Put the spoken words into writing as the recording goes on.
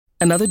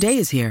Another day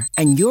is here,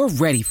 and you're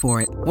ready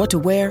for it. What to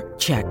wear?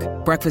 Check.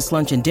 Breakfast,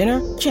 lunch, and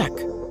dinner? Check.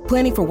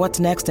 Planning for what's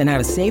next and how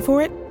to save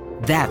for it?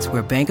 That's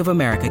where Bank of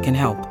America can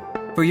help.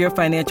 For your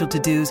financial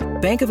to-dos,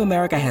 Bank of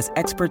America has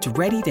experts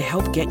ready to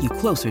help get you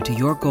closer to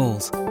your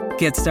goals.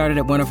 Get started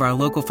at one of our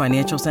local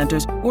financial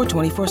centers or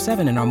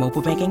 24/7 in our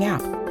mobile banking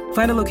app.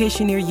 Find a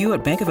location near you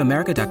at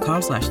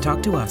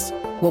bankofamerica.com/talktous.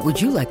 What would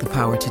you like the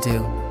power to do?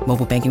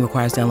 Mobile banking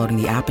requires downloading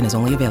the app and is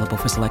only available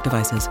for select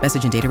devices.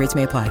 Message and data rates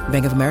may apply.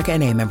 Bank of America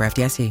N.A., member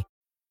FDIC.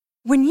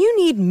 When you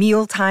need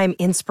mealtime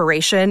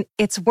inspiration,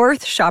 it's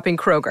worth shopping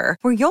Kroger,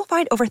 where you'll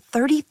find over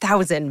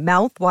 30,000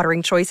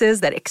 mouth-watering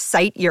choices that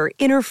excite your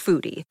inner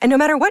foodie. And no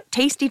matter what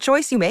tasty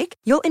choice you make,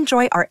 you'll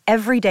enjoy our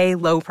everyday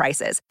low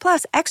prices,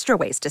 plus extra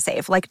ways to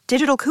save, like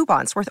digital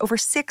coupons worth over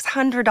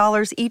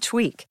 $600 each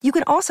week. You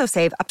can also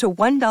save up to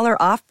 $1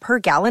 off per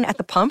gallon at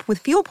the pump with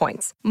fuel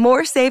points.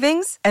 More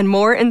savings and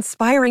more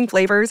inspiring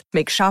flavors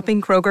make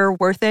shopping Kroger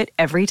worth it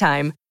every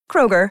time.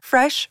 Kroger,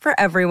 fresh for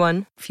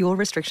everyone. Fuel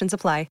restrictions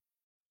apply.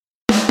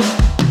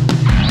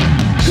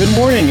 Good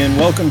morning and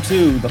welcome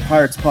to the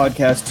Pirates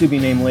Podcast, to be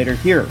named later,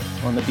 here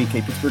on the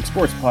DK Pittsburgh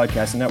Sports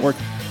Podcast Network.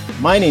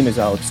 My name is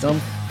Alex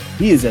Stump.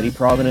 He is Eddie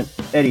Provident.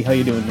 Eddie, how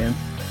you doing, man?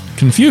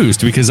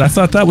 Confused because I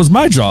thought that was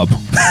my job.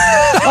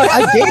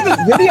 I gave the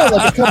video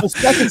like a couple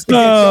seconds to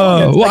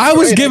well, I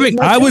was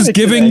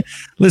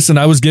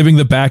giving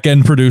the back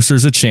end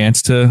producers a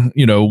chance to,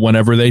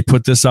 whenever they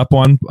put this up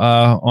on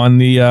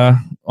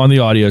the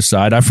audio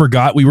side. I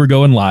forgot we were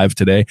going live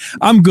today.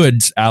 I'm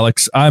good,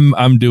 Alex.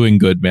 I'm doing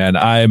good, man.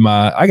 I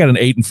got an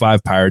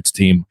 8-5 Pirates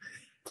team,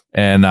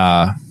 and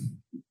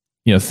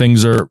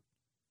things are,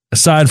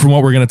 aside from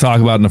what we're going to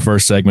talk about in the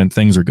first segment,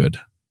 things are good.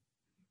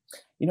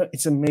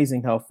 It's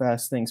amazing how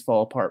fast things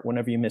fall apart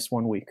whenever you miss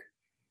 1 week.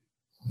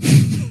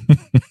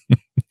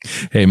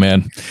 Hey,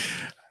 man,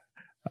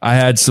 I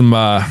had some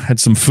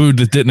food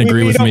that didn't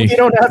agree with me.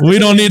 We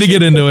don't need to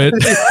get into it.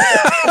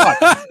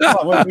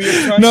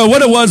 No,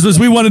 what it was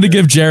we wanted to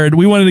give Jared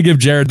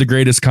the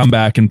greatest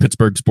comeback in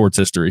Pittsburgh sports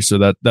history. So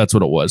that's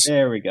what it was.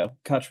 There we go.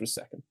 Catch for a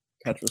second.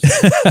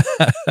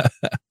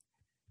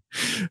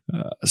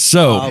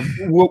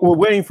 We're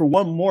waiting for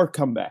one more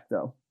comeback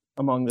though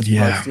among this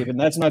Pirates team, and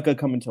that's not going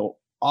to come until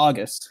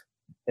August.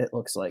 It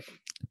looks like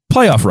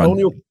playoff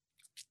run.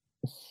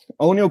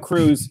 O'Neal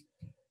Cruz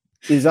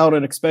is out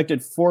an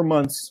expected 4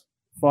 months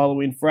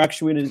following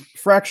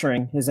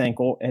fracturing his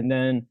ankle and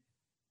then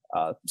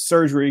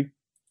surgery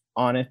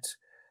on it.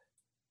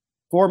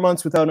 4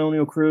 months without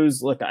O'Neal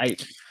Cruz. Look, I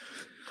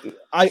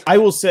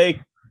will say,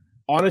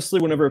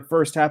 honestly, whenever it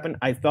first happened,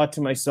 I thought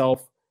to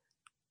myself,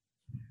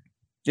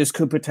 this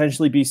could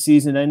potentially be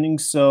season ending.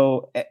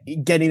 So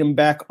getting him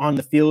back on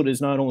the field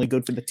is not only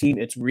good for the team,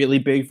 it's really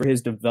big for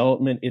his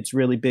development. It's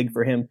really big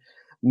for him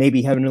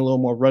maybe having a little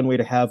more runway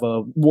to have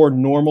a more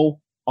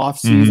normal off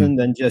season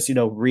than just,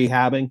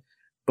 rehabbing.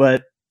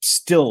 But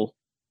still,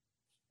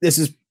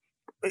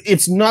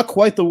 it's not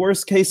quite the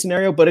worst case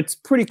scenario, but it's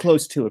pretty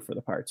close to it for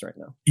the Pirates right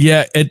now.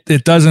 Yeah,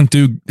 it doesn't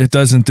do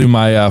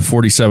my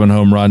 47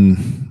 home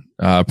run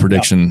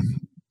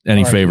prediction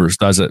any favors,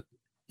 does it?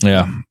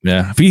 Yeah.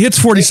 If he hits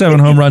 47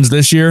 home runs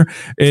this year,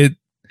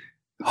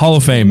 Hall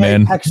of Fame,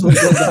 man. Actually,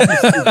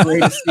 the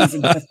greatest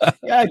season.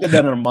 Yeah, I did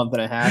that in a month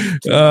and a half.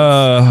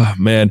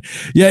 Man.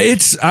 Yeah,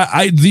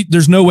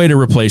 there's no way to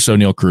replace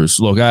O'Neal Cruz.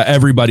 Look,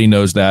 everybody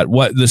knows that.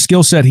 What the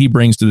skill set he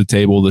brings to the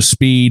table, the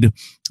speed,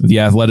 the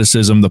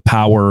athleticism, the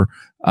power,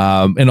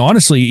 and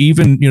honestly,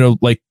 even,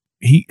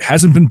 he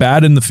hasn't been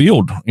bad in the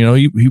field.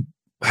 He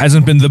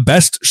hasn't been the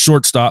best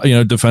shortstop,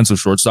 defensive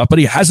shortstop, but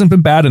he hasn't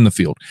been bad in the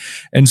field.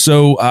 And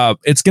so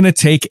it's going to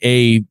take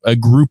a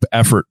group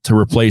effort to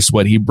replace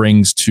what he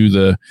brings to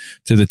the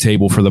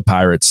table for the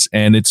Pirates.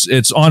 And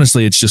it's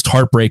honestly, it's just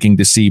heartbreaking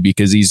to see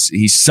because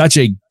he's such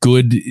a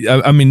good,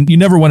 you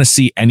never want to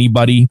see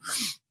anybody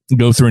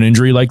go through an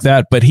injury like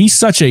that, but he's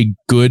such a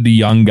good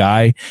young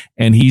guy,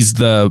 and he's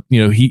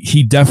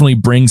he definitely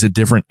brings a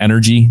different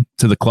energy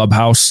to the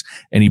clubhouse,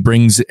 and he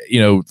brings,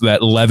 that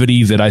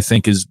levity that I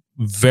think is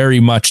very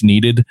much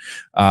needed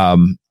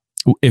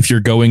if you're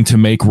going to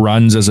make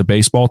runs as a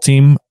baseball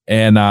team.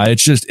 And it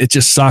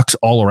just sucks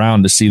all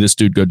around to see this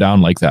dude go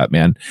down like that,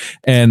 man.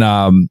 And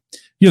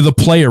the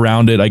play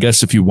around it, I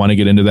guess if you want to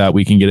get into that,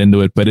 we can get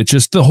into it, but it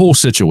just, the whole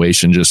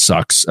situation just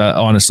sucks.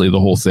 Honestly, the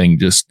whole thing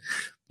just,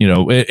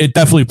 it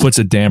definitely puts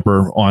a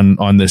damper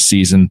on this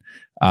season.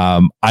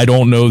 I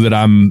don't know that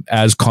I'm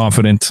as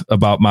confident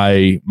about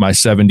my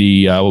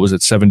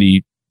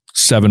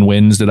 77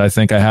 wins that I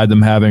think I had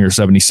them having, or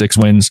 76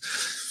 wins.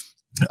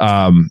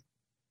 Hey,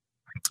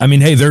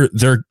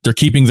 they're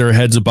keeping their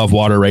heads above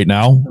water right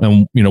now,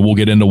 and we'll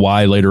get into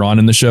why later on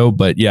in the show.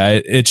 But yeah,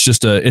 it's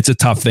a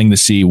tough thing to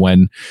see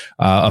when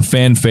a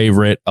fan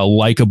favorite, a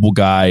likable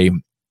guy,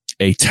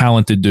 a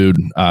talented dude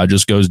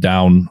just goes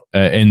down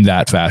in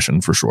that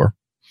fashion for sure.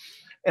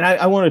 And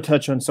I want to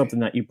touch on something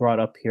that you brought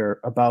up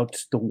here about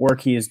the work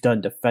he has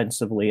done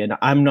defensively. And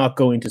I'm not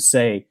going to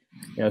say,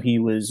 he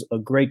was a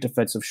great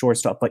defensive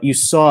shortstop, but you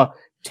saw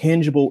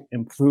tangible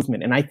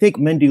improvement. And I think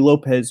Mendy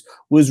Lopez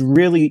was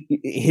really,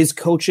 his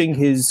coaching,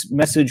 his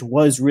message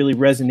was really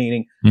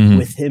resonating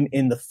with him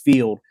in the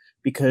field,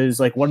 because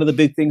like one of the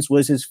big things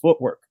was his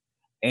footwork.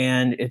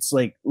 And it's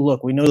like,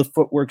 look, we know the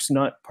footwork's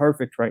not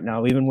perfect right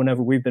now, even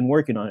whenever we've been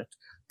working on it.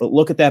 But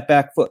look at that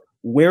back foot.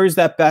 Where is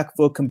that back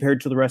foot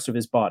compared to the rest of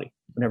his body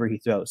whenever he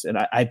throws? And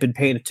I've been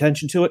paying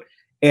attention to it.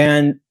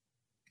 And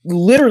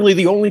literally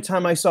the only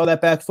time I saw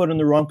that back foot in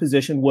the wrong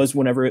position was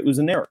whenever it was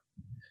an error.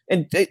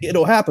 And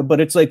it'll happen,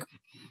 but it's like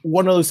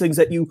one of those things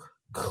that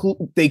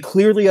they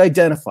clearly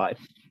identified.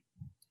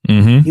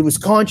 He was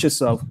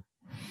conscious of.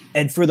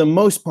 And for the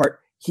most part,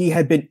 he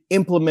had been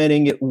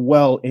implementing it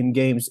well in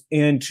games,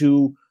 and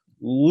to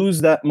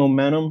lose that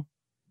momentum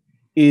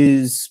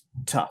is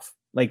tough.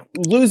 Like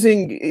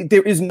losing,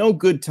 there is no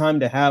good time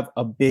to have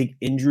a big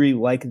injury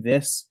like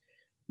this,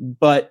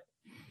 but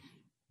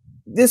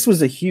this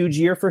was a huge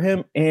year for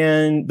him,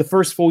 and the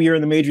first full year in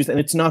the majors, and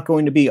it's not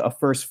going to be a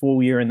first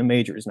full year in the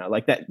majors now.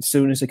 Like that, as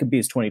soon as it could be,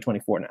 is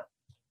 2024 now.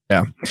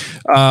 Yeah.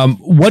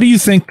 What do you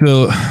think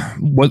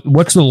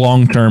what's the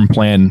long-term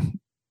plan,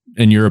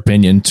 in your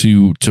opinion,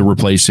 to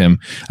replace him?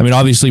 I mean,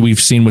 obviously we've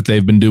seen what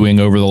they've been doing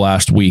over the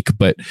last week,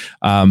 but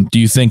do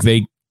you think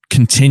they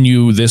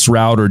continue this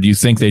route, or do you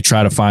think they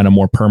try to find a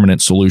more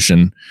permanent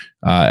solution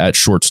at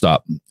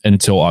shortstop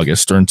until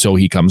August or until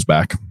he comes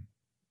back?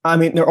 I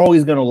mean, they're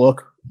always going to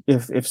look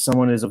if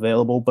someone is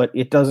available, but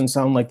it doesn't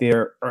sound like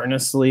they're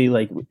earnestly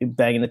like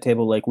banging the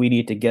table like we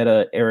need to get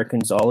a Eric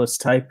Gonzalez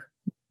type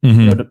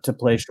to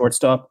play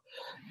shortstop.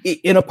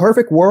 In a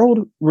perfect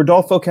world,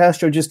 Rodolfo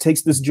Castro just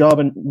takes this job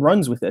and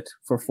runs with it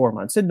for 4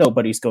 months. And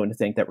nobody's going to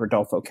think that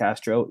Rodolfo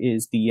Castro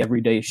is the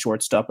everyday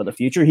shortstop of the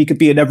future. He could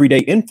be an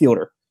everyday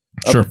infielder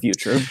of the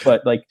future.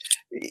 But like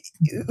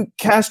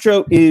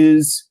Castro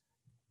is,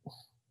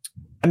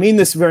 I mean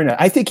this very nice.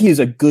 I think he is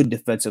a good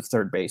defensive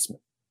third baseman.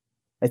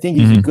 I think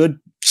he's a good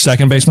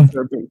second baseman.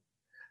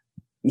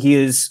 He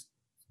is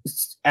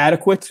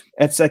adequate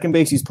at second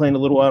base. He's playing a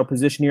little out of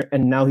position here,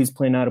 and now he's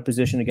playing out of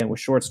position again with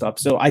shortstop.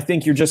 So I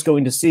think you're just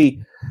going to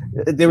see,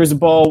 there was a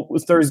ball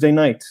Thursday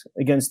night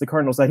against the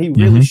Cardinals that he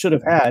really should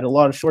have had. A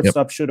lot of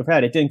shortstops should have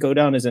had. It didn't go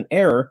down as an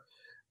error.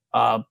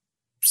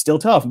 Still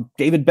tough.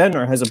 David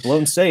Bednar has a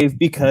blown save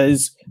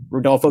because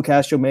Rodolfo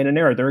Castro made an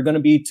error. There are going to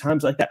be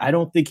times like that. I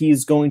don't think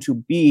he's going to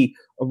be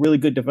a really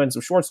good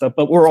defensive shortstop,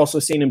 but we're also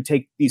seeing him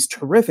take these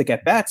terrific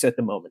at-bats at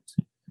the moment.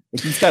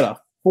 Like he's got a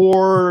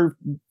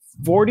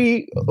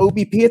 440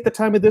 OBP at the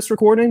time of this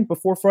recording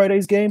before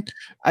Friday's game.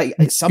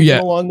 Something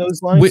along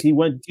those lines. He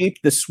went deep.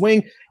 The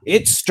swing,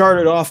 it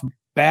started off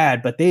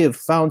bad, but they have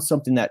found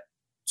something that's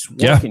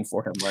working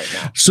for him right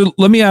now. So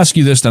let me ask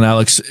you this then,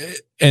 Alex,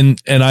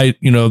 and I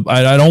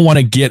don't want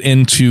to get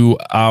into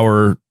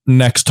our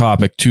next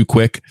topic too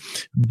quick,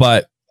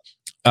 but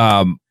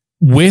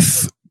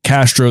with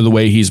Castro, the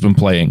way he's been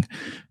playing,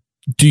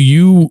 do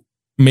you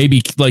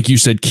maybe, like you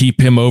said, keep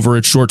him over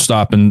at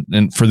shortstop and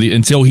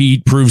until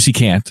he proves he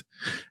can't?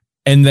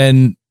 And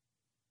then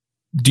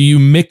do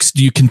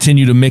you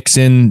continue to mix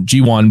in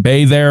Ji-Hwan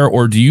Bae there,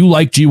 or do you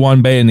like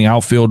Ji-Hwan Bae in the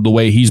outfield the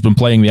way he's been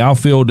playing the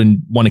outfield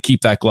and want to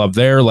keep that glove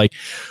there? Like,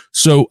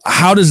 so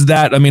how does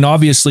that, I mean,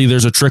 obviously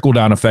there's a trickle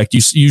down effect.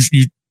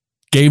 You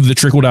gave the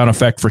trickle down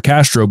effect for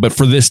Castro, but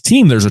for this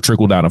team, there's a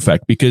trickle down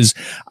effect because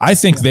I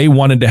think they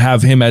wanted to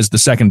have him as the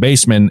second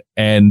baseman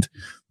and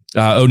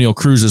O'Neal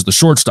Cruz as the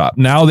shortstop.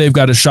 Now they've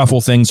got to shuffle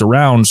things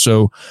around.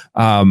 So,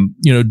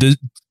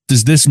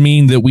 does this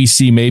mean that we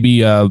see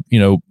maybe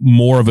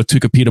more of a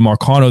Tucupita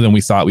Marcano than we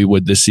thought we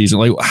would this season?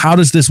 Like, how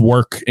does this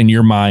work in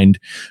your mind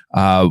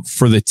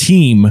for the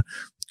team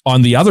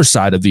on the other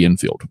side of the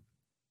infield?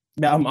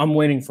 Yeah, I'm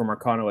waiting for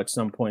Marcano at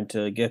some point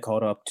to get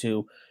caught up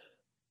to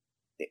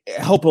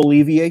help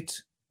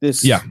alleviate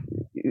this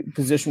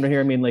position right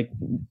here. I mean, like,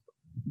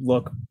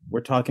 look,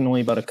 we're talking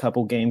only about a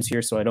couple games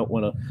here, so I don't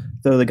want to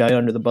throw the guy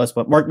under the bus,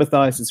 but Mark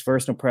Mathias'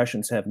 first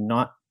impressions have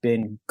not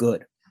been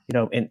good,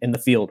 in the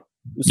field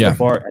so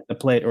far at the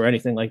plate or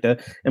anything like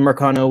that. And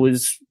Marcano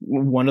is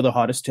one of the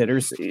hottest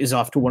hitters, is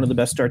off to one of the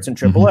best starts in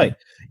AAA.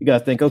 You got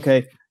to think,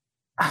 okay,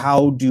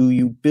 how do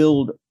you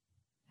build,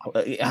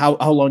 how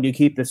long do you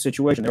keep this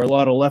situation? There are a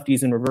lot of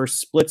lefties and reverse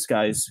splits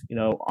guys,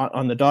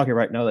 on the docket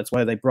right now. That's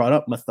why they brought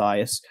up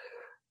Mathias.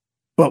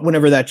 But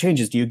whenever that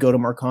changes, do you go to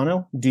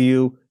Marcano? Do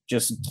you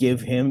just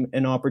give him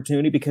an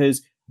opportunity?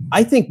 Because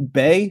I think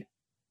Bae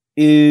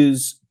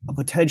is a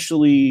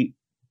potentially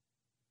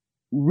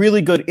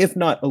really good, if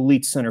not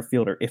elite center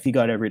fielder, if he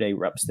got everyday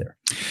reps there.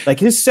 Like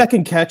his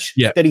second catch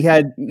that he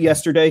had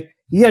yesterday,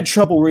 he had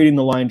trouble reading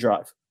the line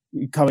drive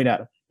coming at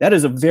him. That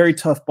is a very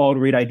tough ball to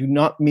read. I do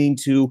not mean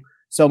to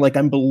sound like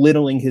I'm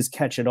belittling his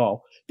catch at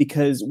all,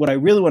 because what I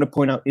really want to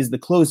point out is the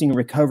closing and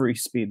recovery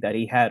speed that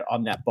he had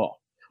on that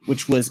ball,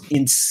 which was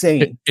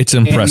insane. It's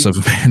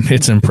impressive, man.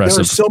 It's impressive.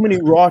 There are so many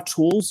raw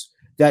tools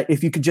that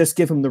if you could just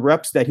give him the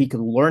reps, that he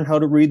can learn how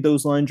to read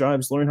those line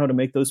drives, learn how to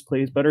make those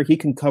plays better. He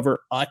can cover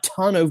a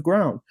ton of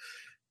ground.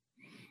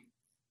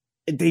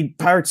 the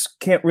Pirates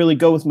can't really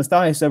go with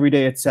Mathias every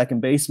day at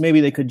second base.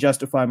 Maybe they could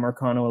justify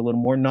Marcano a little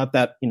more. Not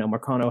that,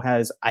 Marcano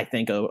has, I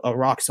think, a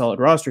rock solid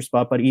roster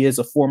spot, but he is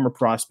a former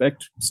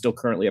prospect, still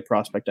currently a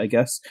prospect, I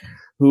guess,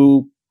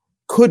 who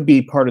could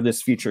be part of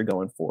this future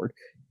going forward.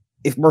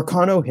 If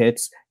Marcano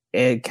hits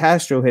and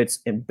Castro hits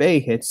and Bay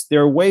hits,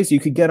 there are ways you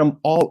could get them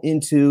all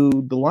into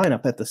the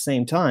lineup at the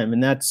same time.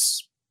 And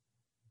that's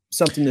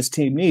something this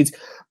team needs.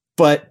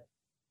 But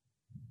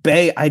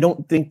Bay, I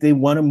don't think they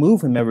want to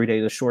move him every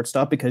day to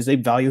shortstop because they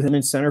value him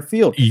in center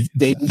field.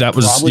 They don't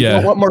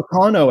want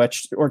Marcano at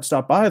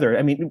shortstop either.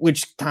 I mean,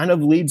 which kind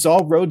of leads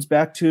all roads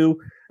back to,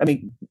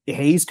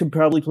 Hayes could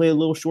probably play a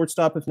little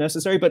shortstop if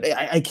necessary, but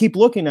I keep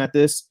looking at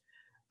this.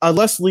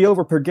 Unless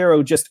Liover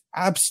Peguero just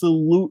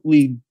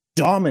absolutely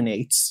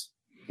dominates,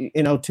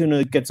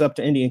 Tuna gets up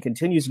to Indy and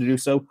continues to do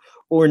so,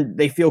 or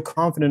they feel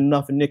confident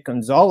enough in Nick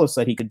Gonzalez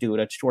that he could do it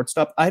at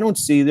shortstop, I don't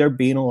see there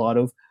being a lot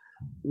of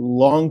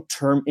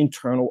long-term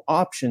internal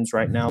options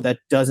right now that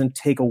doesn't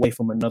take away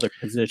from another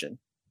position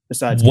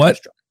besides what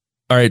Castro.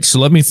 All right, so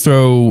let me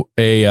throw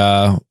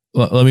a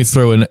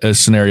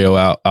scenario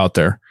out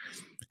there.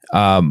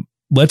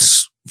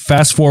 Let's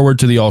fast forward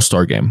to the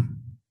All-Star game.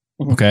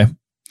 Okay,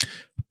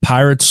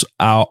 Pirates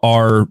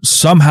are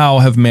somehow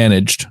have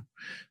managed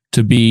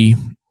to be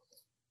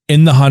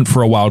in the hunt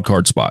for a wild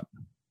card spot.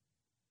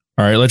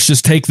 All right, let's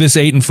just take this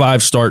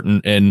 8-5 start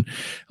and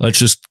let's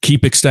just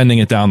keep extending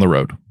it down the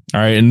road. All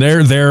right, and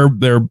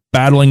they're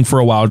battling for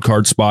a wild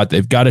card spot.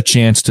 They've got a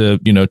chance to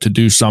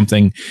do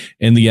something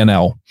in the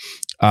NL.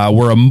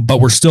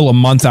 But we're still a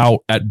month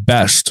out at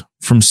best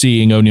from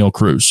seeing O'Neal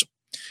Cruz.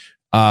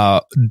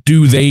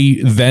 Do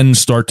they then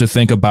start to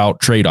think about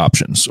trade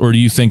options, or do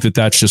you think that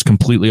that's just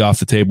completely off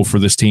the table for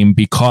this team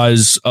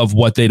because of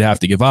what they'd have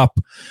to give up?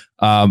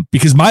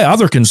 Because my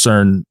other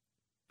concern,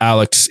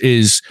 Alex,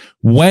 is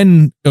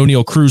when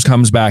O'Neal Cruz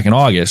comes back in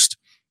August.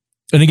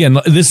 And again,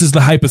 this is the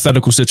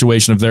hypothetical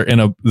situation of they're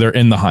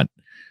in the hunt.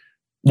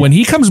 When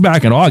he comes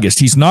back in August,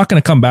 he's not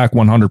going to come back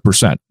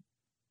 100%.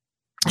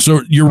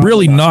 So you're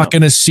really not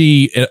going to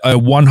see a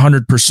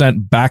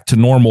 100% back to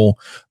normal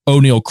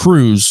O'Neal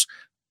Cruz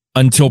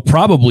until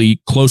probably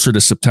closer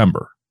to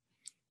September.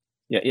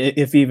 Yeah,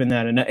 if even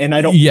that, and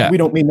I don't. Yeah. We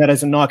don't mean that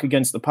as a knock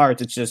against the Pirates.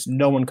 It's just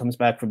no one comes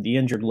back from the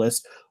injured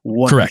list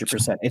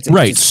 100%. It's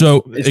right.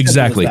 So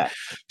exactly.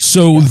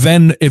 So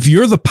then, if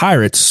you're the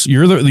Pirates,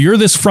 you're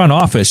this front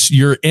office.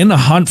 You're in a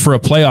hunt for a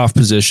playoff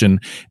position,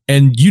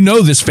 and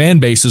this fan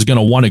base is going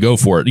to want to go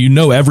for it.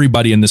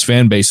 Everybody in this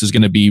fan base is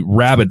going to be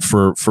rabid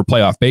for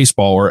playoff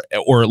baseball,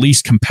 or at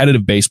least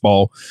competitive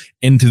baseball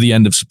into the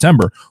end of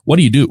September. What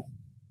do you do?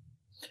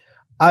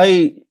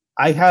 It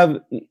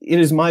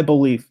is my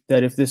belief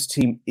that if this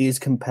team is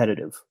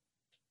competitive,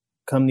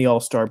 come the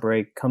All-Star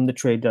break, come the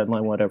trade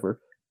deadline, whatever,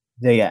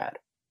 they add.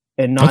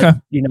 And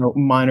not,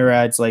 minor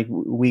ads like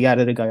we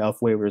added a guy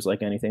off waivers,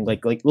 like anything,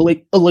 like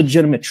a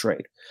legitimate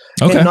trade.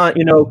 Okay. And not,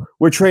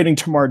 we're trading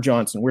Tamar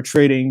Johnson, we're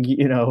trading,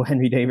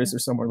 Henry Davis or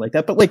somewhere like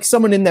that, but like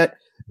someone in that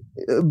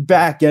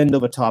back end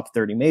of a top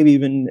 30, maybe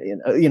even,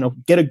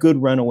 get a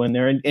good rental in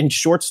there. And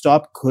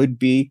shortstop could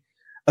be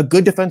a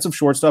good defensive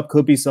shortstop,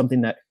 could be something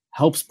that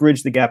helps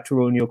bridge the gap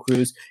to O'Neal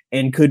Cruz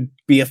and could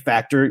be a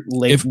factor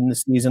late in the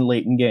season,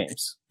 late in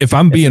games. If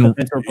I'm being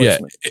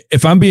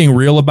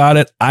real about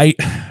it, I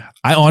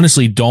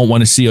honestly don't want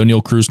to see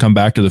O'Neal Cruz come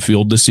back to the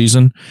field this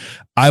season.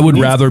 I would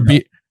rather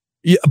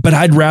but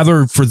I'd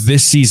rather for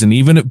this season,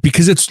 even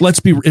because it's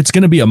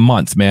going to be a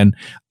month, man.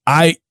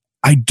 I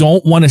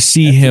don't want to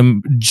see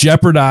him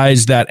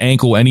jeopardize that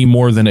ankle any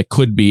more than it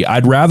could be.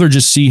 I'd rather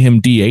just see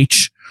him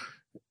DH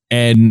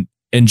and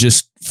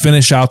just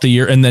finish out the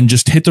year and then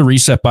just hit the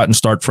reset button,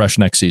 start fresh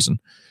next season.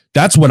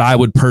 That's what I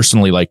would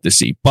personally like to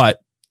see. But,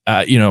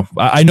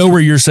 I know where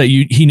you're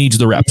saying he needs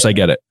the reps. I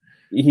get it.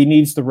 He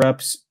needs the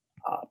reps.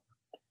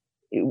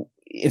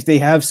 If they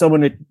have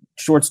someone at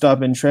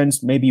shortstop and Trent,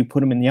 maybe you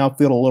put him in the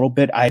outfield a little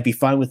bit. I'd be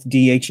fine with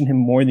DHing him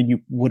more than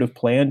you would have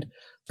planned,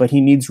 but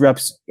he needs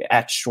reps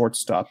at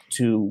shortstop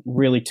to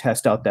really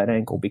test out that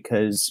ankle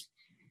because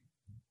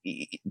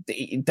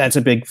that's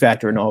a big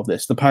factor in all of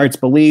this. The Pirates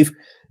believe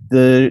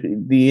the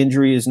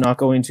injury is not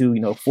going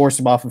to, force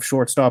him off of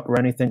shortstop or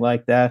anything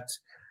like that.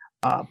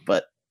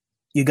 But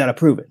you got to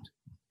prove it.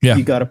 Yeah.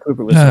 You got to prove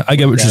it. With I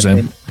get what you're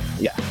saying.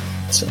 Yeah.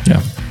 So.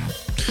 Yeah.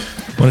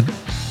 Want to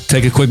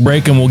take a quick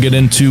break and we'll get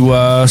into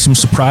some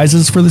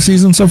surprises for the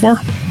season so far?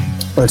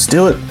 Let's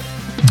do it.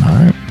 All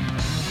right.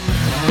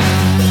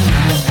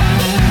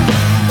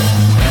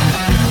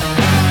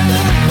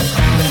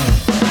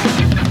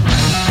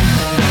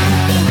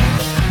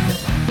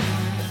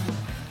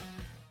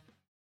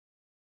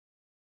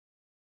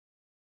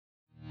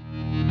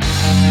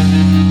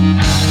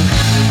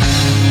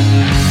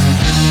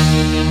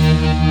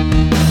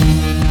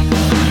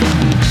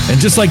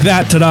 Just like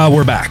that, ta-da,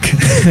 we're back.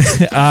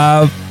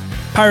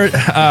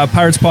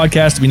 Pirates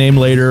podcast to be named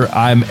later.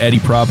 I'm Eddie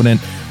Provident.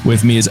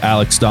 With me is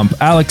Alex Stump.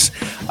 Alex,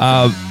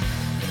 I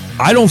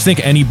don't think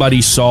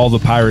anybody saw the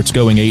Pirates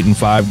going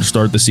 8-5 to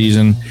start the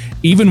season.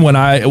 Even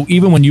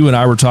when you and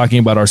I were talking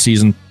about our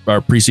season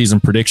our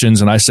preseason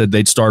predictions, and I said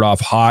they'd start off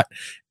hot,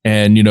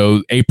 and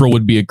April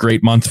would be a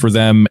great month for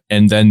them,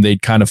 and then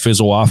they'd kind of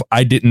fizzle off.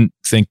 I didn't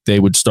think they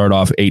would start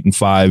off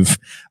 8-5.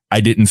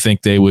 I didn't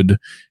think they would,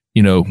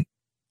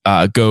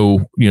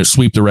 go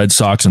sweep the Red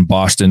Sox in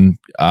Boston.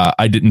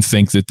 I didn't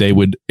think that they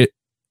would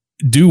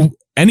do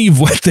any of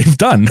what they've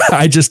done.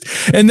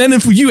 And then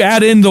if you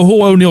add in the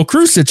whole O'Neal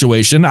Cruz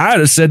situation, I'd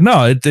have said,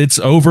 no, it's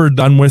over,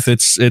 done with.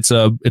 It's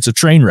a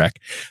train wreck.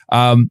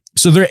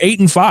 So they're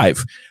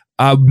 8-5.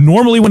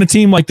 Normally when a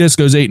team like this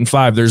goes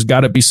 8-5, there's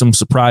got to be some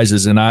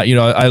surprises. And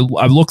I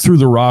look through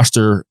the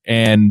roster,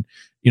 and,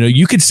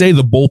 you could say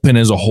the bullpen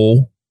as a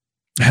whole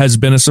has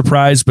been a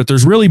surprise, but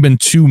there's really been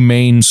two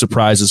main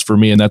surprises for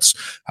me. And that's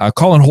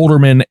Colin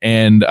Holderman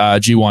and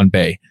Ji-Hwan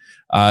Bae.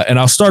 And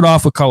I'll start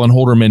off with Colin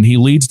Holderman. He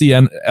leads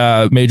the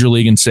Major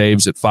League in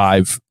saves at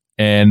 5.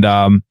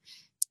 And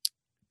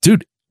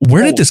dude,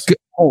 where did this go?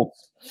 Holds.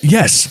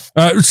 Yes.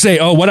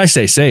 What'd I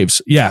say?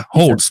 Saves. Yeah.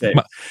 Holds.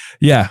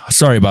 Yeah.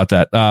 Sorry about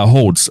that.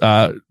 Holds.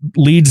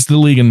 Leads the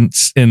league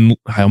in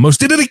I almost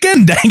did it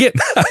again. Dang it.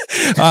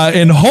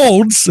 And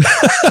holds.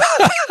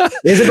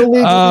 Is it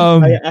illegal?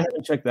 I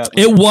haven't checked that.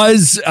 It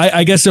was,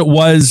 I guess it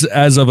was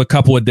as of a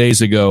couple of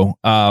days ago.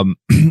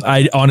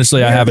 I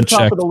honestly, I haven't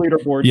checked. Top of the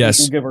leaderboard. Yes.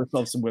 We'll give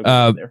ourselves some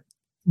wiggle there.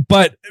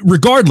 But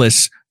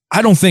regardless,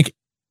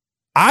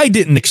 I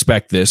didn't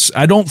expect this.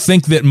 I don't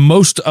think that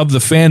most of the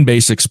fan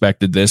base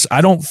expected this.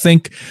 I don't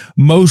think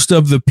most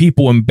of the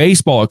people in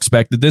baseball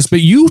expected this,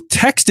 but you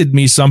texted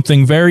me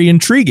something very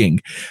intriguing.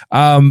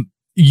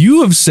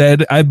 You have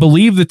said, I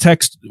believe the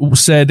text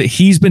said,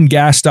 he's been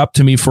gassed up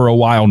to me for a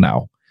while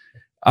now.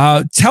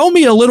 Tell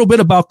me a little bit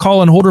about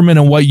Colin Holderman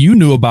and what you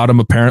knew about him,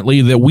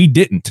 apparently, that we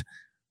didn't.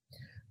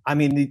 I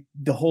mean,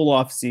 the whole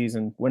off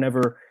season,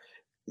 whenever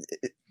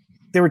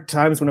there were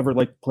times whenever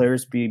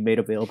players be made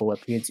available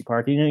at PNC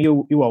Park,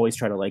 you always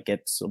try to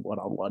get some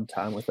one-on-one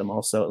time with them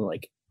also.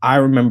 And I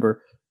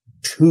remember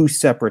 2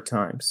 separate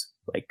times,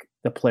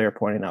 the player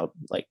pointing out,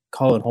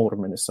 Colin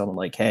Holderman is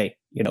someone hey,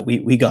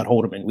 we got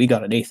Holderman. We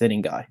got an 8th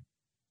inning guy.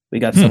 We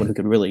got someone who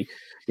could really,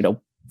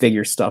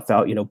 figure stuff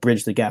out,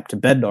 bridge the gap to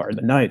Bednar in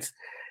the 9th.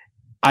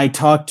 I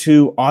talked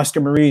to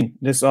Oscar Marine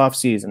this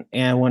offseason,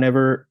 and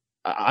whenever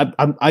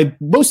I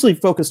mostly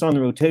focused on the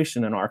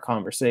rotation in our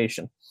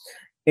conversation.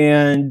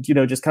 And,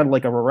 just kind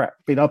of a wrap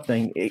it up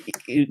thing,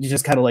 it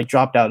just kind of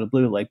dropped out of the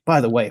blue.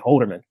 By the way,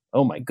 Holderman,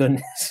 oh my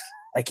goodness.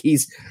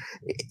 He's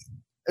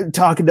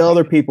talking to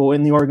other people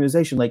in the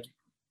organization.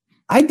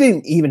 I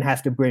didn't even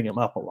have to bring him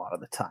up a lot of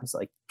the times.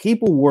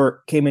 People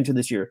came into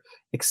this year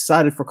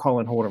excited for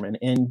Colin Holderman,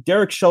 and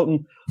Derek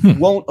Shelton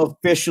won't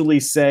officially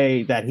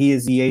say that he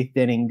is the 8th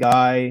inning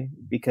guy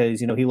because,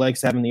 he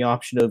likes having the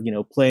option of,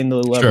 playing the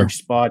leverage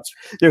spots.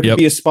 There could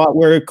be a spot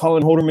where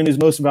Colin Holderman is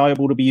most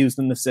valuable to be used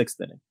in the 6th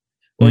inning.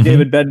 Or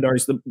David Bednar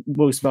is the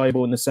most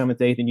valuable in the 7th,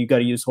 8th, and you got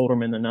to use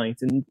Holderman in the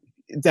 9th, and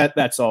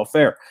that's all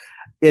fair.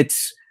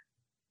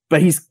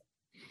 But he's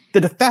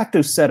the de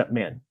facto setup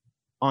man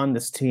on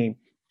this team,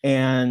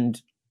 and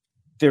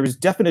there's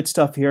definite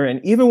stuff here. And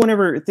even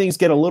whenever things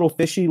get a little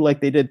fishy,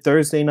 like they did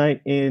Thursday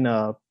night in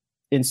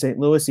St.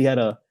 Louis, he had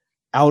a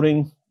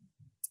outing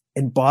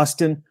in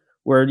Boston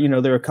where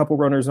there are a couple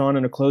runners on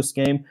in a close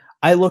game.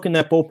 I look in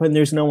that bullpen,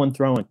 there's no one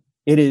throwing.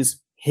 It is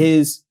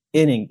his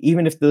inning,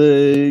 even if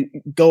the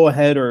go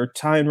ahead or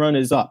tie and run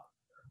is up.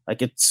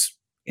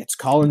 It's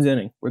Colin's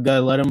inning. We're gonna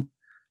let him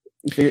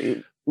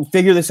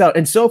figure this out.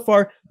 And so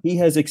far, he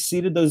has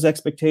exceeded those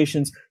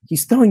expectations.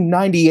 He's throwing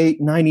 98,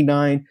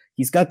 99.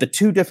 He's got the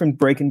 2 different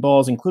breaking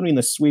balls, including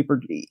the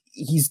sweeper.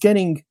 He's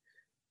getting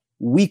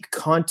weak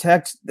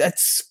contact.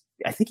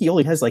 I think he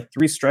only has 3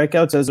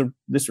 strikeouts as of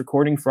this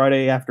recording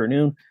Friday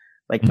afternoon.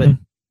 But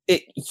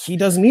he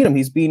doesn't need them.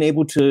 He's being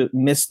able to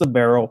miss the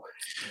barrel.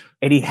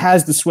 And he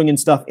has the swinging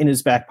stuff in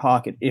his back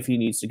pocket if he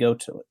needs to go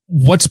to it.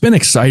 What's been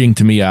exciting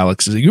to me,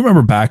 Alex, is that you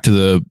remember back to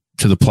the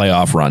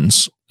playoff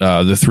runs,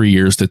 the 3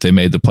 years that they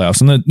made the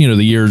playoffs, and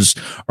the years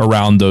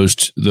around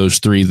those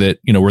 3 that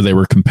where they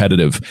were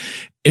competitive.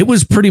 It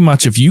was pretty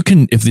much if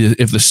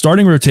the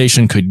starting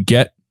rotation could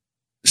get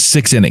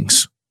 6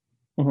 innings,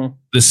 the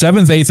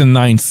 7th, 8th, and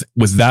 9th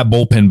with that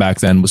bullpen back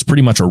then was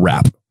pretty much a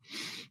wrap.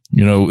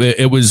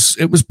 It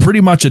was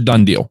pretty much a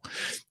done deal,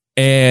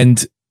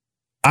 and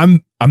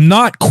I'm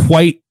not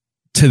quite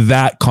to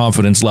that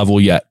confidence level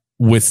yet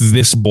with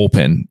this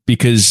bullpen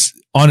because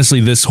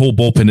honestly, this whole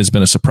bullpen has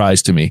been a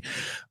surprise to me.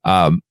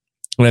 And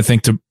I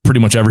think to pretty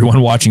much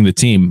everyone watching the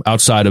team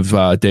outside of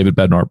David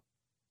Bednar.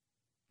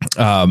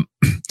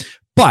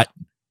 But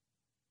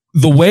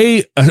the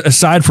way,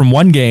 aside from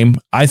one game,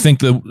 I think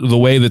the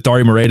way that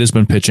Dauri Moreta has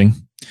been pitching,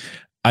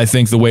 I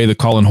think the way that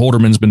Colin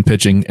Holderman's been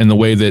pitching, and the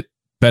way that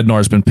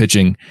Bednar's been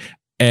pitching.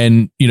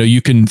 And,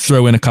 you can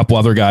throw in a couple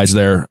other guys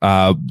there.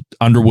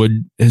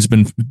 Underwood has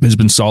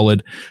been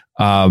solid.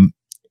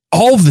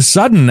 All of a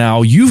sudden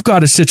now you've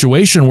got a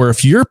situation where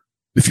if your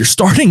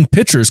starting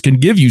pitchers can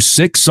give you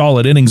 6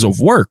 solid innings of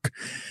work,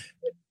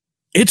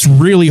 it's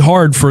really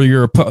hard for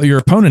your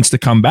opponents to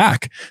come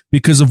back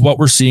because of what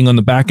we're seeing on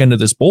the back end of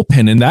this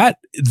bullpen. And that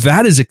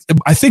is,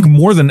 I think,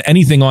 more than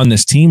anything on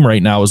this team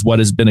right now is what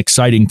has been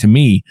exciting to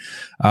me.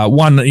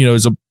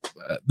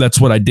 That's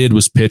what I did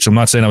was pitch. I'm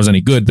not saying I was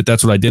any good, but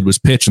that's what I did was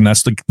pitch. And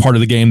that's the part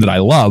of the game that I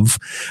love,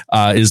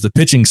 is the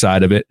pitching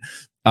side of it.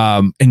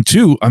 And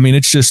two, I mean,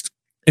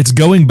 it's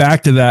going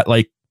back to that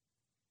like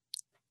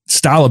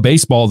style of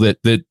baseball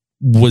that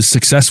was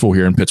successful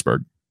here in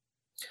Pittsburgh.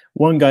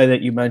 One guy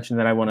that you mentioned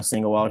that I want to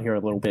single out here a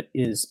little bit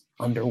is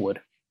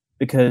Underwood,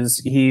 because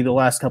the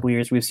last couple of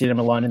years we've seen him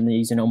a lot in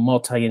these,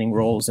 multi-inning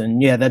roles,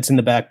 and yeah, that's in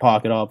the back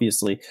pocket,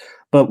 obviously.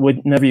 But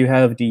whenever you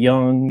have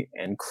DeYoung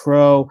and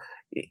Crow,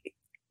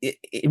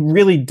 it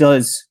really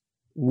does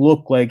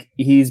look like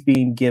he's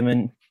being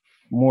given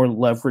more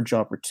leverage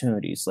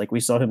opportunities. Like we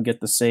saw him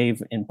get the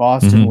save in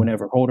Boston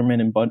whenever Holderman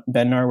and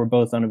Bednar were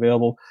both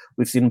unavailable.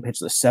 We've seen him pitch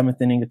the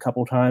 7th inning a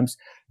couple times.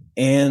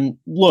 And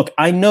look,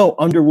 I know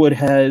Underwood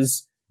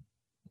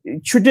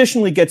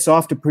traditionally gets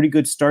off to pretty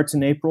good starts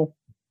in April,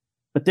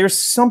 but there's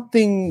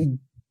something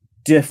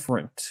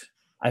different.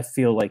 I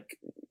feel like,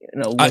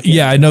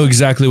 I know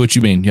exactly what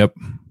you mean. Yep.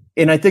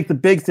 And I think the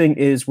big thing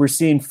is we're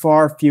seeing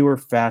far fewer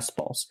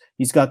fastballs.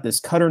 He's got this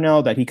cutter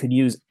now that he could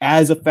use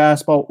as a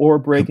fastball or a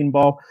breaking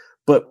ball,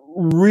 but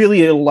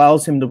really it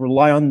allows him to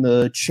rely on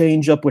the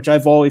changeup, which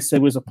I've always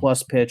said was a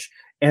plus pitch,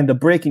 and the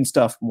breaking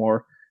stuff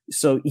more.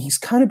 So he's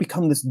kind of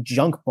become this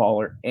junk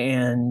baller,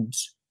 and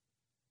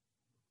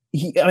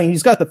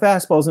he's got the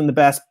fastballs in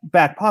the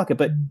back pocket,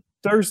 but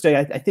Thursday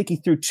I think he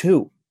threw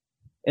 2,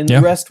 and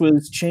the rest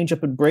was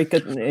changeup and break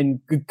it and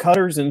good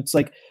cutters, and it's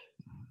like,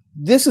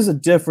 this is a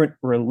different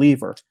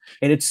reliever,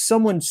 and it's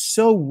someone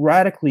so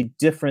radically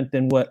different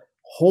than what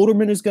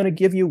Holderman is going to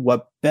give you,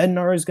 what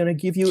Bednar is going to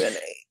give you,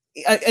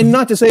 and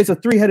not to say it's a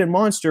 3-headed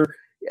monster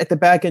at the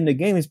back end of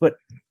games, but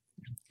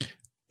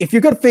if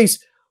you're going to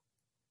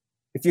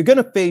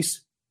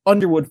face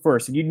Underwood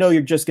first, and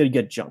you're just going to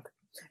get junk,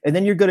 and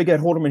then you're going to get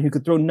Holderman, who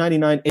could throw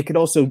 99. It could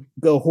also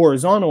go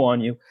horizontal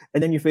on you.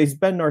 And then you face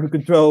Bednar, who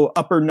could throw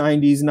upper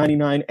 90s,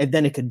 99, and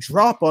then it could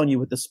drop on you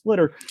with the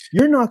splitter.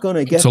 You're not going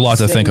to get it's a lot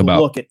to think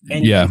about.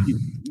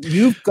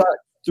 You've got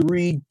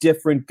 3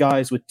 different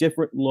guys with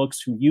different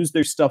looks who use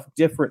their stuff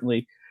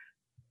differently.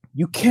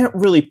 You can't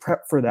really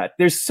prep for that.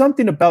 There's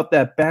something about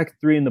that back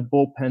 3 in the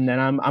bullpen that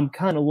I'm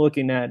kind of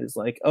looking at as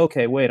like,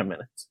 okay, wait a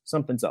minute,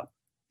 something's up.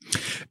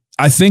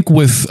 I think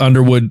with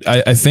Underwood,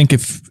 I think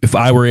if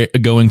I were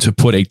going to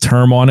put a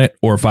term on it,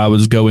 or if I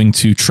was going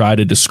to try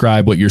to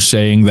describe what you're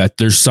saying, that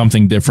there's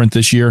something different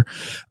this year,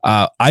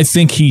 I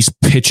think he's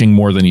pitching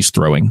more than he's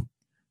throwing.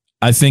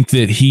 I think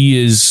that he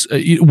is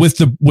with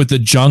the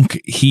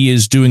junk, he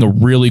is doing a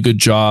really good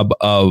job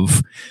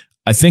of,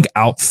 I think,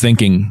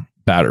 outthinking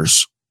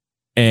batters.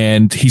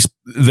 And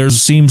there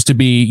seems to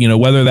be,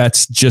 whether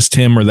that's just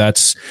him or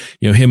that's,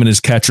 him and his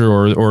catcher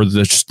or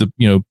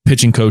the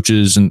pitching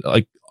coaches and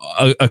like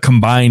a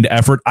combined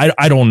effort.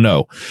 I don't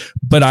know,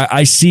 but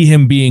I see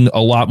him being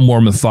a lot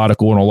more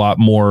methodical and a lot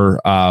more,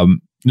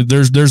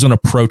 there's an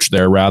approach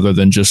there rather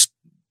than just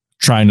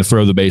trying to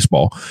throw the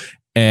baseball.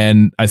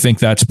 And I think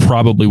that's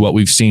probably what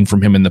we've seen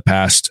from him in the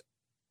past.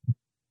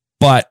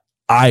 But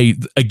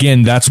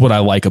that's what I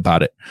like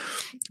about it.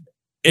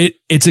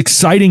 It's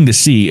exciting to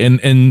see. And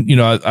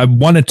I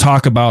want to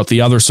talk about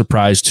the other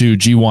surprise too,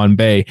 Ji-Hwan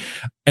Bae.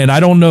 And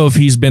I don't know if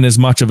he's been as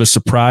much of a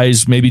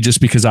surprise, maybe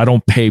just because I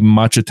don't pay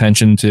much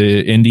attention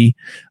to Indy.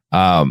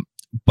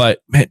 But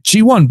man,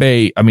 Ji-Hwan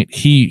Bae, I mean,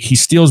 he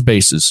steals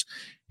bases.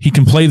 He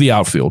can play the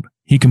outfield.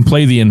 He can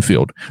play the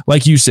infield.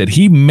 Like you said,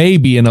 he may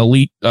be an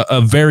elite,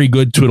 a very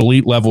good to an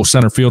elite level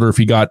center fielder if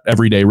he got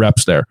everyday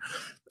reps there.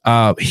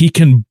 He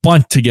can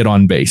bunt to get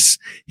on base.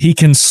 He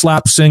can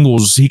slap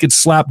singles. He could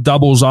slap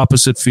doubles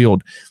opposite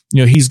field.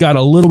 He's got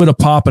a little bit of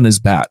pop in his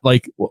bat.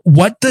 Like,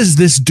 what does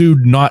this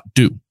dude not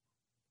do?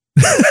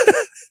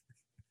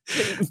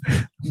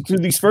 Through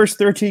these first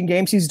 13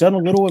 games, he's done a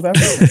little of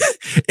everything.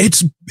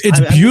 It's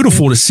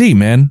beautiful to see,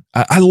 man.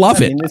 I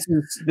love it.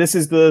 This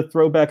is the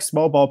throwback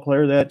small ball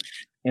player that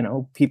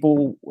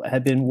people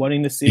have been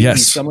wanting to see. Yes.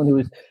 He's someone who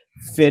is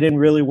fit in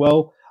really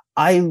well.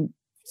 I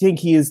think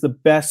he is the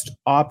best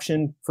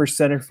option for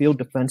center field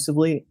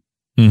defensively.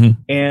 Mm-hmm.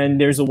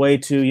 And there's a way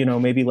to,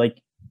 maybe like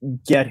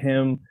get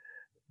him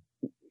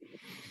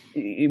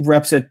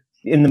reps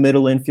in the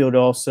middle infield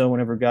also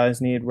whenever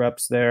guys need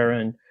reps there.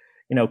 And,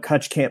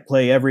 Kutch can't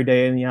play every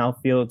day in the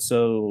outfield.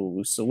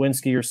 So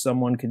Sawinski or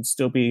someone can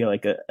still be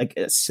like a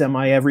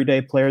semi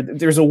everyday player.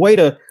 There's a way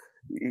to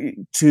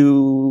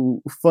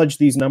fudge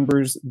these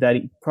numbers that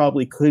he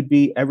probably could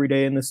be every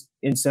day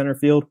in center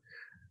field.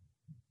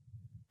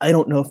 I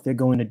don't know if they're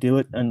going to do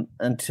it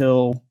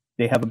until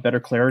they have a better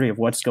clarity of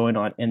what's going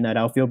on in that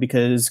outfield,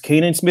 because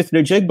Kanan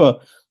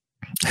Smith-Njigba,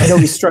 I know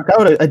he struck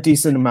out a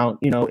decent amount,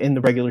 in the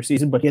regular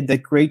season, but he had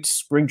that great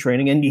spring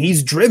training, and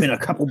he's driven a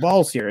couple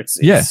balls here.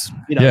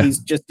 He's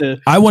just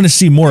I want to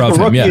see more of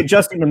him. Yeah,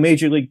 adjusting to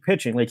major league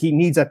pitching, like he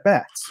needs at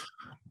bats.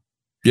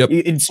 Yep.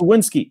 In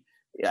Sawinski,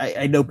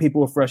 I know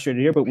people are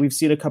frustrated here, but we've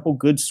seen a couple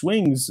good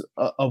swings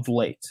of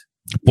late.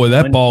 Boy,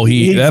 that ball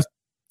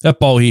That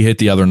ball he hit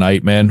the other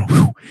night, man.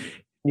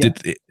 Yeah.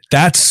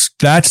 That's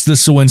the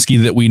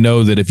Sawinski that we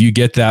know that if you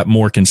get that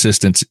more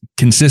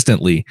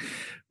consistently,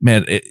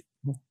 man,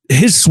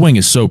 his swing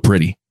is so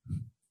pretty.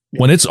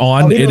 When it's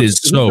on, it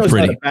is so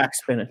pretty.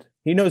 Backspin it.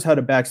 He knows how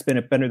to backspin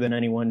it better than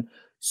anyone.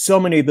 So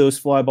many of those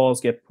fly balls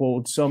get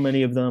pulled. So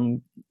many of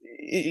them,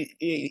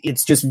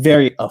 it's just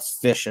very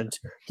efficient.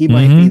 He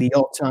might be the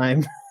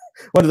all-time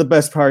one of the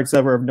best parts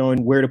ever of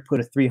knowing where to put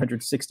a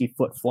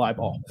 360-foot fly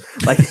ball,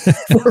 like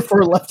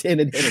for a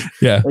left-handed hitter.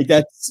 Yeah, like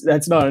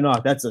that's not a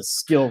knock. That's a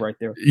skill right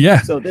there.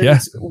 Yeah. So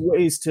there's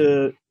ways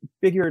to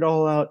figure it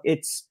all out.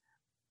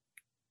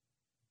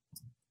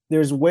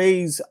 There's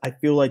ways I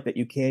feel like that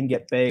you can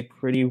get Bae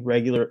pretty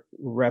regular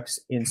reps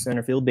in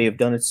center field. They have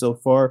done it so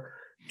far.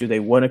 Do they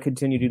want to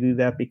continue to do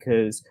that?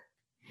 Because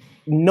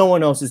no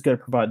one else is going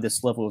to provide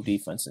this level of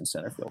defense in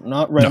center field.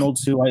 Not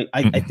Reynolds, who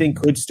I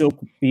think could still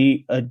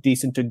be a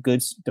decent to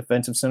good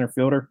defensive center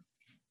fielder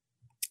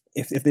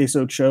if they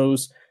so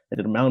chose. I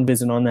did a mound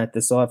visit on that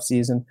this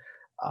offseason.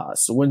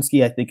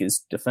 Sawinski, I think,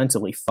 is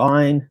defensively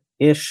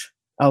fine-ish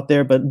out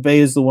there, but Bae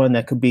is the one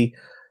that could be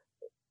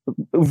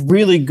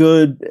really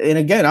good. And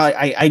again,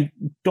 I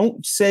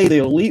don't say the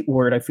elite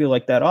word, I feel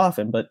like that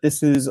often, but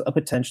this is a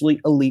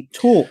potentially elite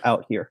tool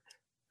out here.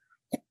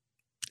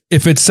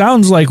 If it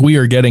sounds like we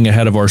are getting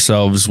ahead of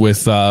ourselves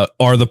with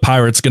are the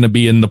Pirates going to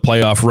be in the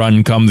playoff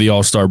run come the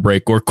All-Star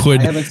break, or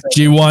could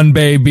Ji-hwan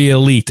Bae be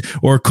elite,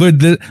 or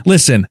could the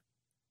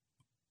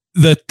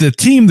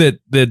team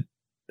that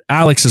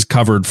Alex has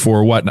covered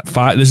for what,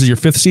 5? This is your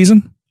 5th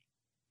season?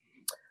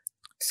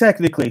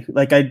 Technically,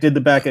 like I did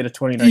the back end of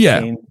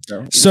 2019.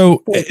 Yeah.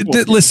 So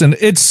listen,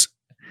 it's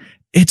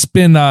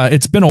been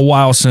a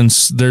while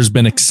since there's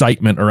been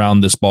excitement around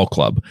this ball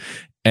club,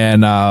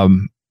 and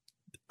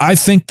I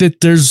think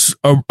that there's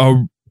a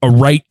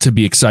right to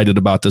be excited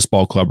about this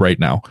ball club right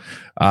now.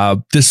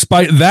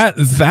 Despite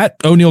that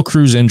O'Neal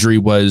Cruz injury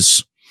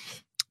was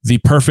the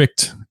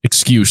perfect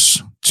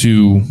excuse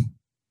to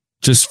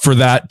just for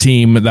that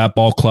team, that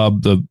ball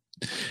club,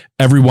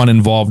 everyone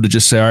involved to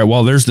just say, all right,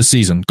 well, there's the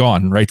season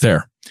gone right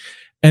there.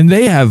 And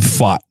they have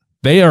fought.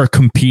 They are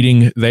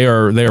competing. They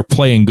are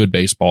playing good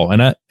baseball.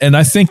 And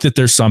I think that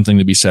there's something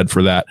to be said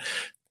for that.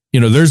 You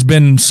know, there's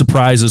been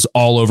surprises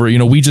all over. You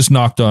know, we just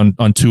knocked on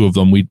 2 of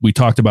them. We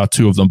talked about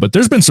 2 of them, but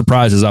there's been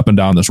surprises up and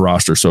down this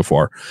roster so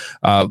far.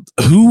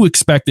 Who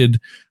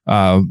expected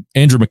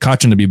Andrew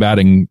McCutchen to be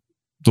batting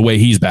the way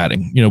he's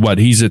batting? You know what?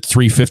 He's at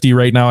 350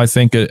 right now, I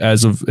think,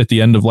 as of at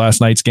the end of last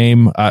night's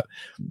game.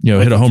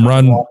 Hit a home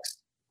run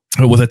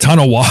with a ton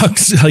of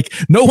walks. Like,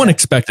 no one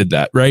expected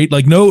that, right?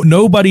 Like,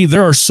 nobody.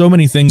 There are so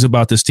many things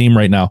about this team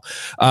right now.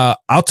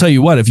 I'll tell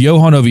you what, if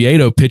Johan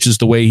Oviedo pitches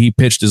the way he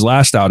pitched his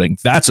last outing,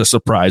 that's a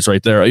surprise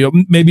right there. You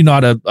know, maybe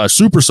not a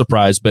super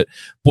surprise, but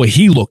boy,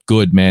 he looked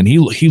good, man.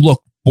 He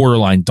looked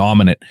borderline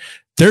dominant.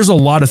 There's a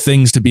lot of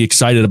things to be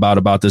excited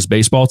about this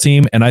baseball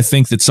team. And I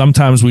think that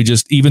sometimes we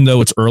just, even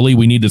though it's early,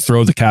 we need to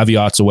throw the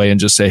caveats away and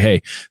just say,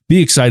 hey,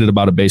 be excited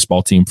about a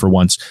baseball team for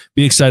once.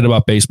 Be excited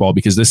about baseball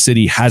because this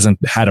city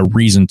hasn't had a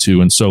reason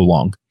to in so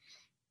long.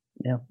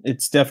 Yeah,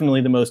 it's definitely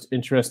the most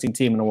interesting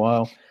team in a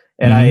while.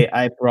 And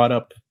I brought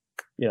up,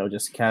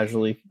 just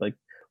casually, like,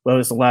 when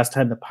was the last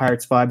time the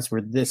Pirates vibes were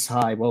this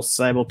high? Well,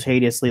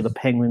 simultaneously, the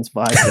Penguins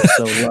vibes are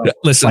so low.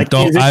 Listen, like,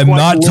 I'm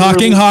not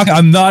talking Hawk.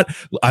 I'm not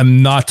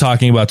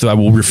talking about that. I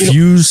will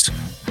refuse.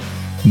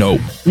 No.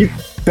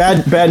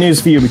 Bad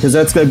news for you, because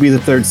that's going to be the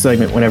 3rd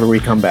segment whenever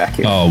we come back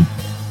here. Oh,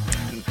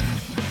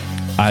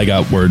 I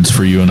got words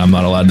for you, and I'm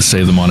not allowed to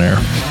say them on air.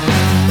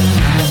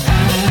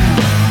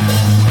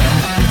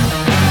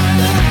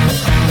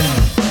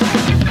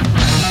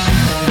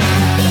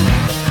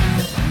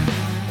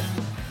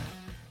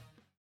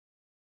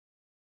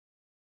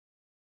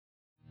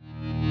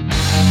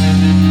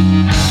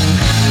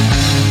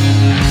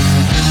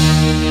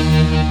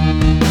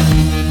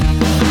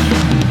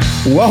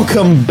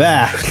 Welcome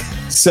back.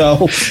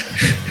 So,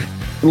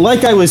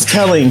 like I was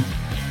telling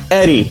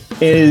Eddie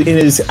in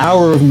his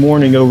hour of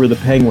mourning over the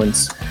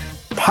Penguins,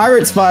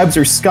 Pirates vibes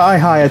are sky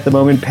high at the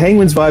moment.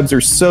 Penguins vibes are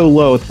so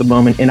low at the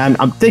moment. And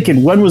I'm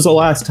thinking, when was the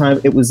last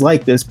time it was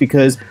like this?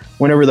 Because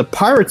whenever the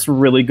Pirates were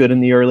really good in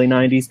the early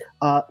 90s,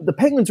 the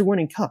Penguins were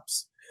winning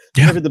cups.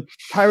 Yeah. Whenever the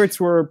Pirates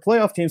were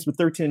playoff teams with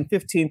 13 and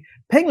 15,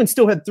 Penguins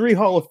still had 3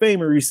 Hall of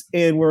Famers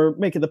and were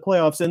making the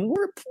playoffs. And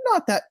we're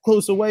not that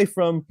close away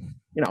from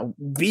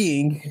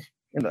being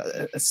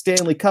a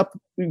Stanley Cup.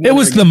 It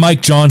was the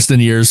Mike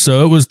Johnston years,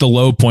 so it was the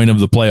low point of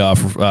the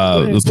playoff.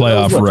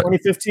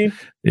 2015?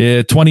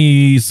 Yeah,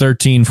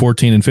 2013,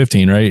 14, and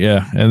 15, right?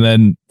 Yeah, and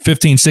then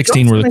 15,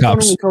 16 were the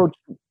Cups.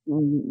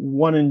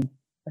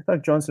 I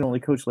thought Johnson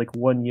only coached like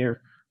 1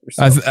 year.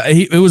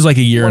 It was like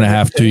a year and a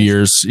half, 2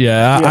 years.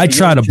 Yeah, I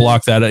try to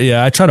block that.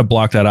 Yeah, I try to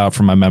block that out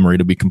from my memory,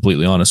 to be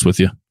completely honest with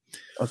you.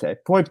 Okay.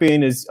 Point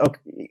being is, okay,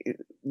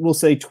 we'll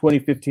say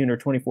 2015 or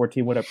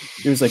 2014, whatever.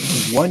 There was like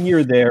 1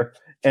 year there.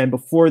 And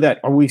before that,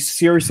 are we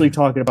seriously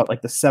talking about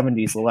like the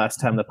 70s, the last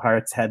time the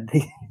Pirates had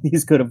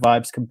these good of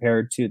vibes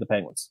compared to the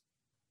Penguins?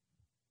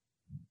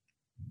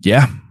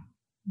 Yeah.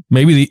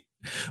 Maybe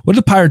what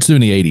did the Pirates do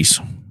in the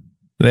 80s?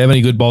 Do they have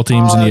any good ball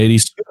teams in the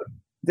 80s?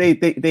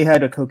 They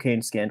had a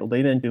cocaine scandal.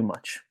 They didn't do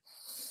much.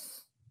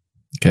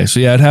 Okay,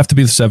 so yeah, it'd have to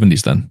be the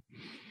 70s then.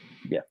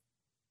 Yeah.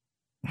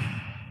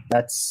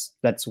 That's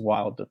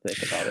wild to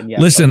think about. And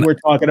yeah, listen, we're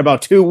talking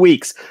about 2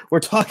 weeks.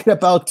 We're talking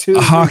about 2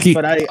 hockey, weeks,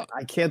 but I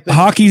can't think.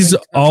 Hockey's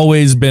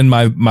always been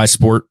my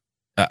sport.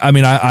 I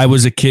mean, I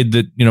was a kid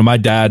that, my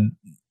dad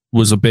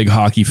was a big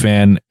hockey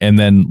fan, and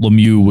then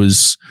Lemieux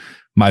was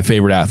my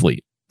favorite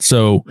athlete.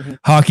 So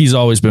hockey's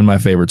always been my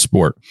favorite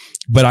sport,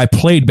 but I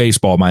played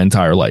baseball my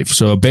entire life.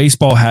 So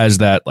baseball has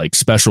that like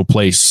special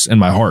place in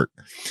my heart.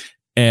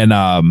 And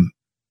I'm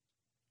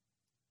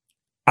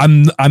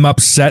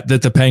upset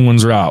that the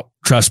Penguins are out.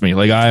 Trust me.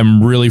 Like, I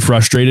am really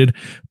frustrated,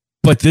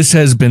 but this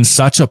has been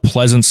such a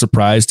pleasant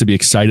surprise to be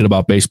excited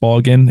about baseball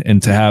again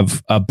and to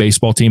have a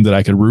baseball team that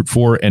I could root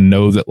for and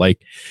know that,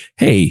 like,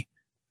 hey,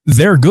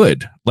 they're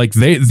good. Like,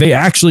 they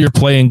actually are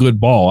playing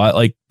good ball.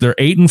 Like, they're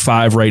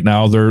 8-5 right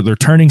now. They're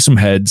turning some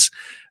heads.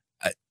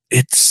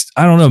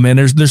 I don't know, man.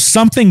 There's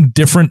something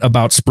different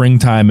about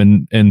springtime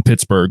in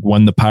Pittsburgh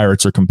when the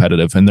Pirates are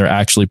competitive and they're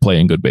actually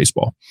playing good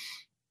baseball.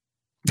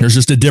 There's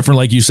just a different,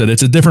 like you said,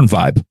 it's a different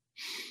vibe.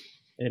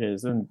 It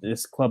is. And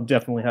this club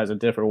definitely has a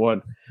different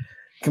one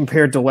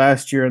compared to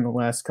last year and the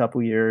last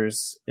couple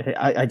years.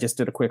 I just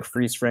did a quick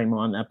freeze frame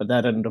on that, but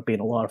that ended up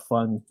being a lot of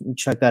fun.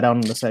 Check that out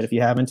on the site if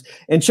you haven't.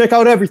 And check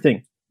out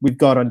everything we've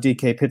got on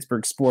DK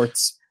Pittsburgh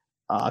Sports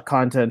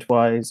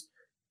content-wise.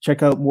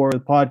 Check out more of the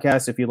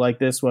podcast if you like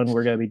this one.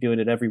 We're going to be doing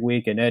it every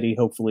week, and Eddie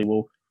hopefully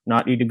will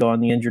not need to go on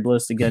the injured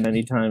list again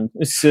anytime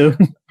soon.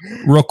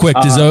 Real quick,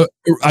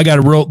 I got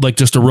a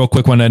real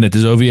quick one in it.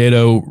 Does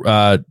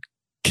Oviedo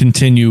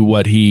continue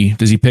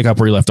does he pick up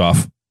where he left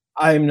off?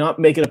 I'm not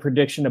making a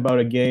prediction about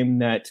a game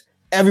that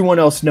everyone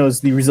else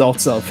knows the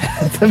results of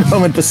at the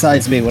moment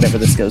besides me whenever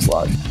this goes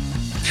live.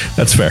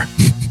 That's fair.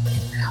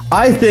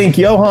 I think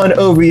Johan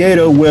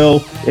Oviedo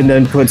will, and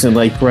then puts in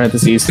like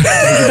parentheses.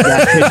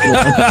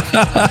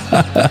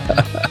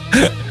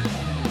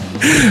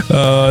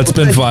 It's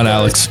been fun,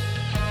 Alex.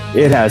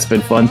 It has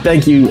been fun.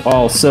 Thank you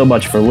all so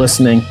much for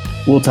listening.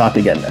 We'll talk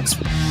again next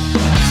week.